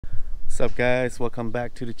What's up, guys? Welcome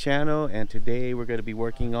back to the channel, and today we're going to be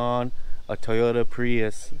working on a Toyota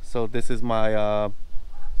Prius. So this is my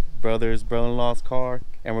brother-in-law's car,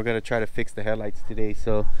 and we're going to try to fix the headlights today.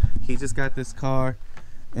 So he just got this car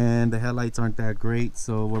and the headlights aren't that great,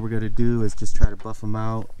 so what we're going to do is just try to buff them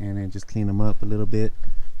out and then just clean them up a little bit.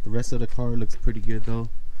 The rest of the car looks pretty good though,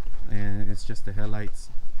 and it's just the headlights.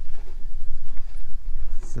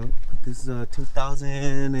 So this is a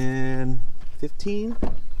 2015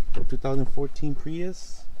 or 2014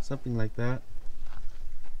 Prius, something like that.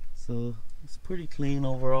 So it's pretty clean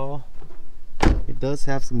overall. It does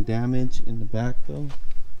have some damage in the back though,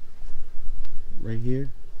 right here,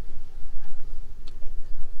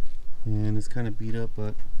 and it's kind of beat up,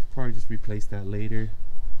 but probably just replace that later.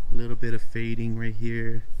 A little bit of fading right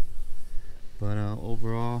here, but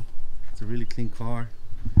overall it's a really clean car.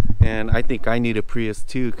 And I think I need a Prius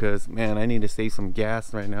too, because man, I need to save some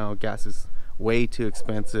gas right now. Gas is way too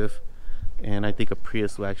expensive, and I think a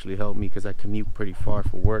Prius will actually help me because I commute pretty far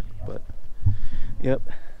for work. But yep,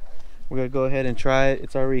 we're gonna go ahead and try it.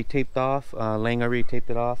 It's already taped off. Lang already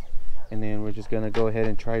taped it off, and then we're just gonna go ahead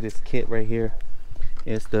and try this kit right here.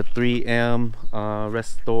 It's the 3M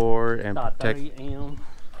Restore and Protect. 3M.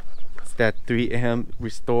 It's that 3M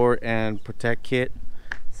Restore and Protect kit.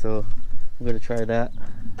 So I'm gonna try that.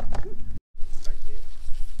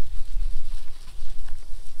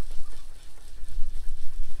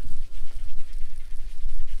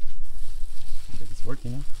 It's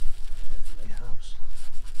working, huh?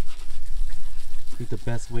 I think the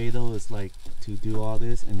best way though is like to do all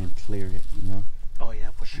this and then clear it, you know? Oh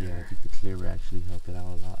yeah, for sure. Yeah, I think the clear will actually help it out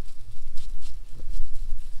a lot.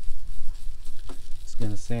 Just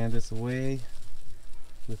gonna sand this away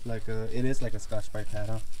with like a, it is like a Scotch-Brite pad,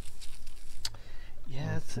 huh?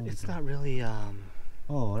 Yeah, it's not really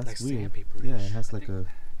oh, that's like weird. sandpaper-ish. Yeah, it has like a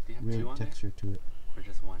weird texture to it. Or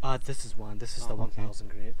just one? This is one. This is the okay. 1000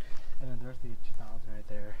 grit. And then there's the 2000 right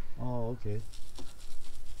there. Oh, okay.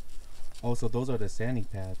 Oh, so those are the sanding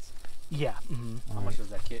pads. Yeah. How much was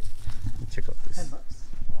that kit? Check out this.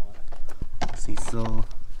 $10. See, so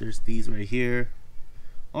there's these right here.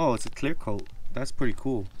 Oh, it's a clear coat. That's pretty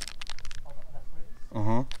cool.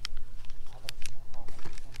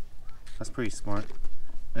 That's pretty smart.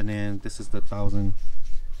 And then this is the 1000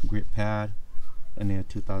 grit pad, and then a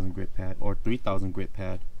 2000 grit pad, or 3000 grit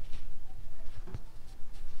pad.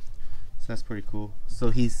 So that's pretty cool.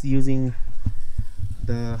 So he's using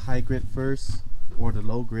the high grit first, or the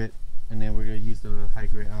low grit, and then we're gonna use the high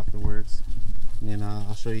grit afterwards. And then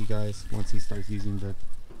I'll show you guys once he starts using the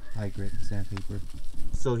high grit sandpaper.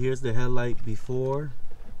 So here's the headlight before,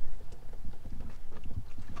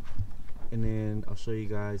 and then I'll show you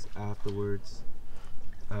guys afterwards,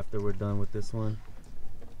 after we're done with this one,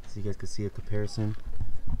 so you guys can see a comparison.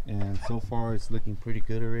 And so far it's looking pretty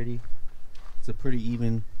good already. It's a pretty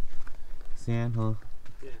even sand, huh?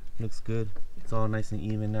 Yeah. Looks good. It's all nice and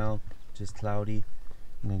even now, just cloudy.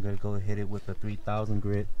 And then gonna go hit it with the 3000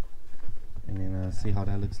 grit, and then see how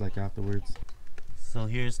that looks like afterwards. So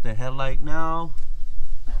here's the headlight now.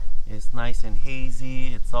 It's nice and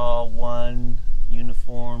hazy. It's all one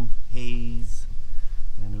uniform haze,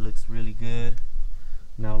 and it looks really good.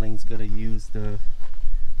 Now Lang's gonna use the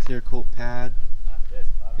clear coat pad,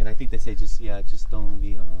 and I think they say just don't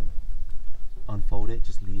unfold it,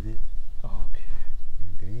 just leave it. Oh, okay.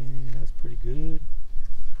 And then that's pretty good.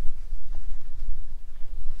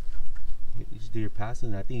 You just do your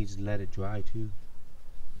passing. I think you just let it dry too.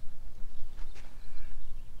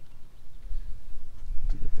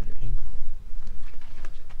 Do a better angle.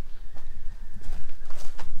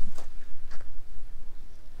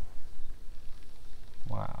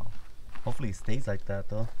 Wow. Hopefully it stays like that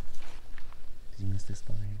though. Did you miss this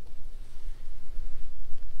spot right here?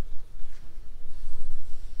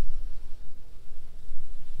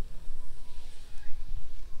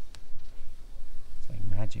 It's like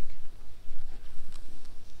magic.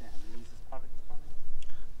 Yeah, have you used this product before?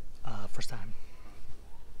 First time.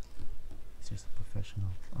 He's just a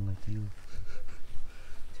professional, unlike you.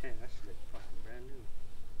 Damn, that shit like fucking brand new.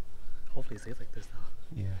 Hopefully it stays like this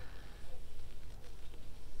though. Yeah.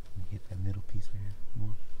 You hit that middle piece right here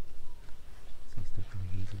more. So it's still kind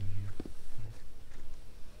of hazy right here.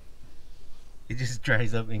 It just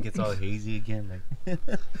dries up and gets all hazy again. Like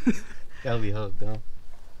that'll be hooked, though.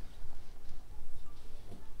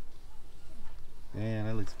 Man,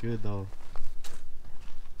 that looks good though.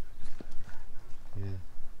 Yeah.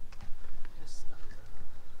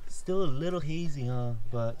 Still a little hazy, huh?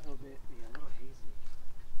 But A little bit, yeah, a little hazy.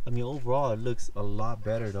 I mean, overall, it looks a lot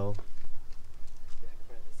better though. Yeah,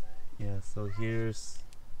 compared to the side. Yeah, so here's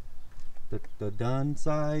the done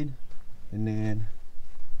side, and then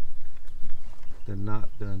the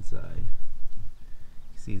not done side.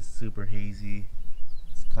 You see it's super hazy.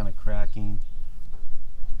 It's kind of cracking.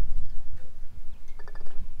 I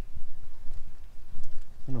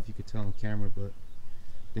don't know if you could tell on camera, but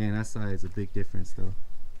damn, that side is a big difference though.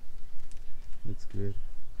 Looks good.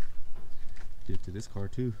 Did to this car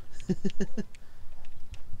too.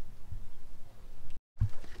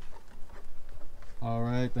 All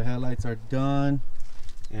right, the headlights are done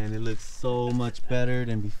and it looks so much better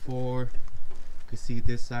than before. You can see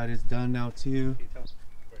this side is done now too,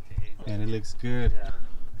 and it looks good. Yeah.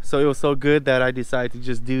 So it was so good that I decided to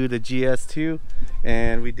just do the GS2,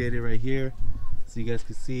 and we did it right here. So you guys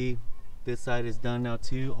can see this side is done now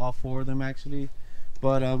too, all four of them actually.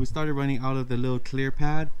 But we started running out of the little clear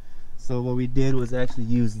pad. So what we did was actually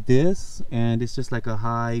use this, and it's just like a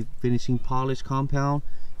high finishing polish compound,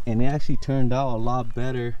 and it actually turned out a lot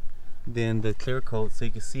better than the clear coat. So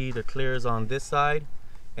you can see the clear is on this side,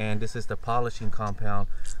 and this is the polishing compound.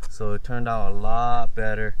 So it turned out a lot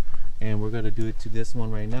better, and we're gonna do it to this one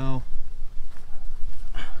right now.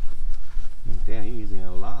 Damn, you're using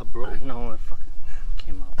a lot, bro. No, it fucking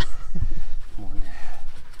came out more than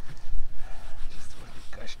just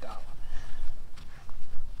fucking gushed out.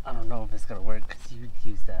 I don't know if it's gonna work because you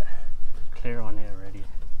used that clear on it already.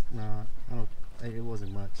 Nah, I don't. It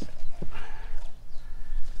wasn't much.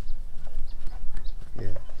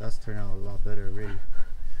 Yeah, that's turned out a lot better already.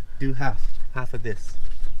 Do half of this.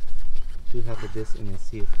 Do half of this and then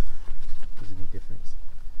see if there's any difference.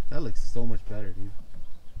 That looks so much better, dude.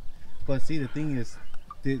 But see, the thing is,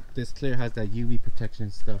 this clear has that UV protection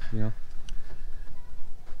stuff, you know?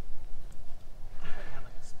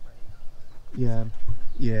 Yeah,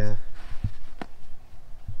 yeah.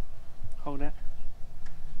 Hold that.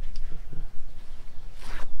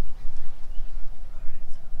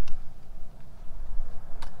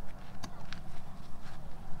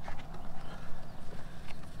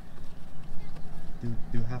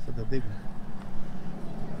 Do half of the big one.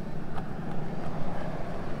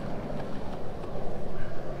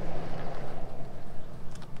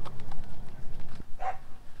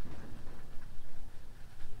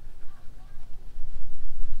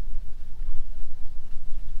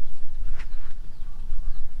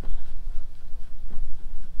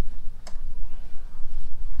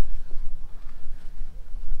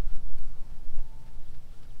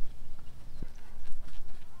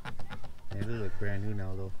 Yeah, they look brand new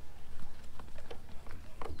now though.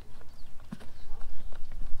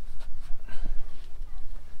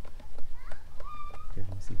 Here, let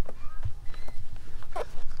me see.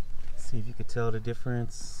 See if you could tell the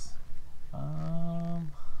difference.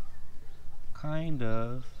 Kind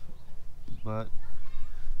of, but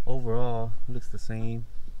overall looks the same.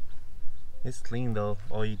 It's clean though.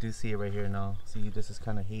 Oh, you do see it right here now. See, this is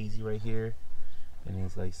kind of hazy right here, and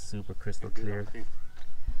it's like super crystal clear.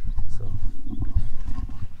 So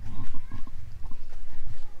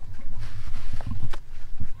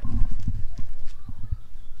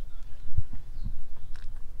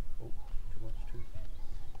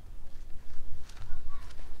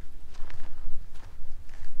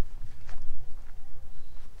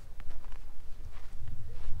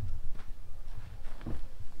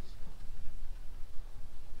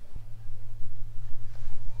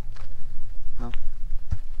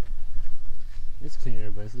It's cleaner,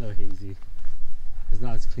 but it's a little hazy. It's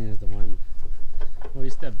not as clean as the one. Well, you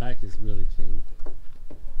step back, it's really clean.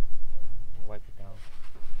 wipe it down.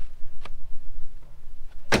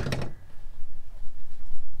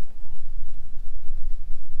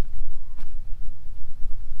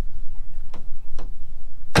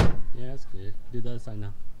 Yeah, that's good. Do the other side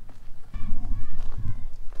now.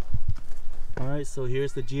 Alright, so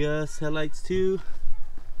here's the GS headlights too.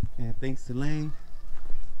 And thanks to Lane,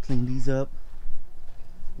 clean these up.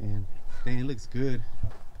 And dang, it looks good.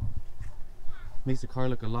 Makes the car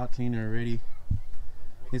look a lot cleaner already.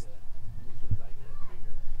 It's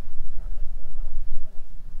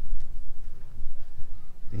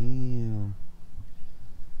damn.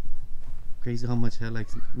 Crazy how much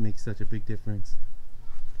headlights make such a big difference.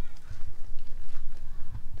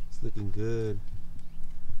 It's looking good.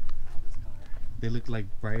 They look like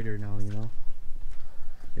brighter now, you know?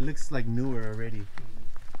 It looks like newer already.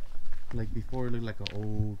 Like before it looked like an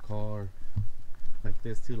old car. Like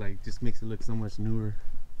this too, like just makes it look so much newer.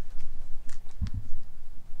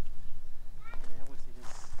 I wish they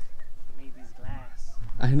just made these glass.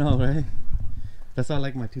 I know, right? That's why I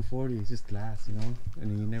like my 240. It's just glass, you know?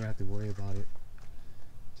 And you never have to worry about it.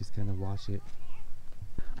 Just kind of wash it.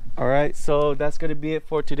 Alright, so that's gonna be it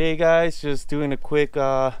for today, guys. Just doing a quick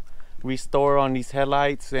restore on these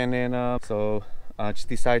headlights, and then so I just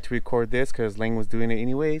decided to record this because Lang was doing it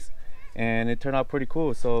anyways. and it turned out pretty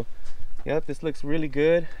cool. So yep, this looks really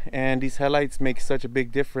good, and these headlights make such a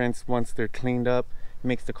big difference once they're cleaned up. It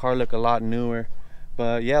makes the car look a lot newer.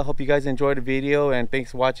 But yeah, hope you guys enjoyed the video, and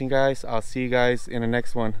thanks for watching, guys. I'll see you guys in the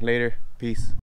next one. Later. Peace.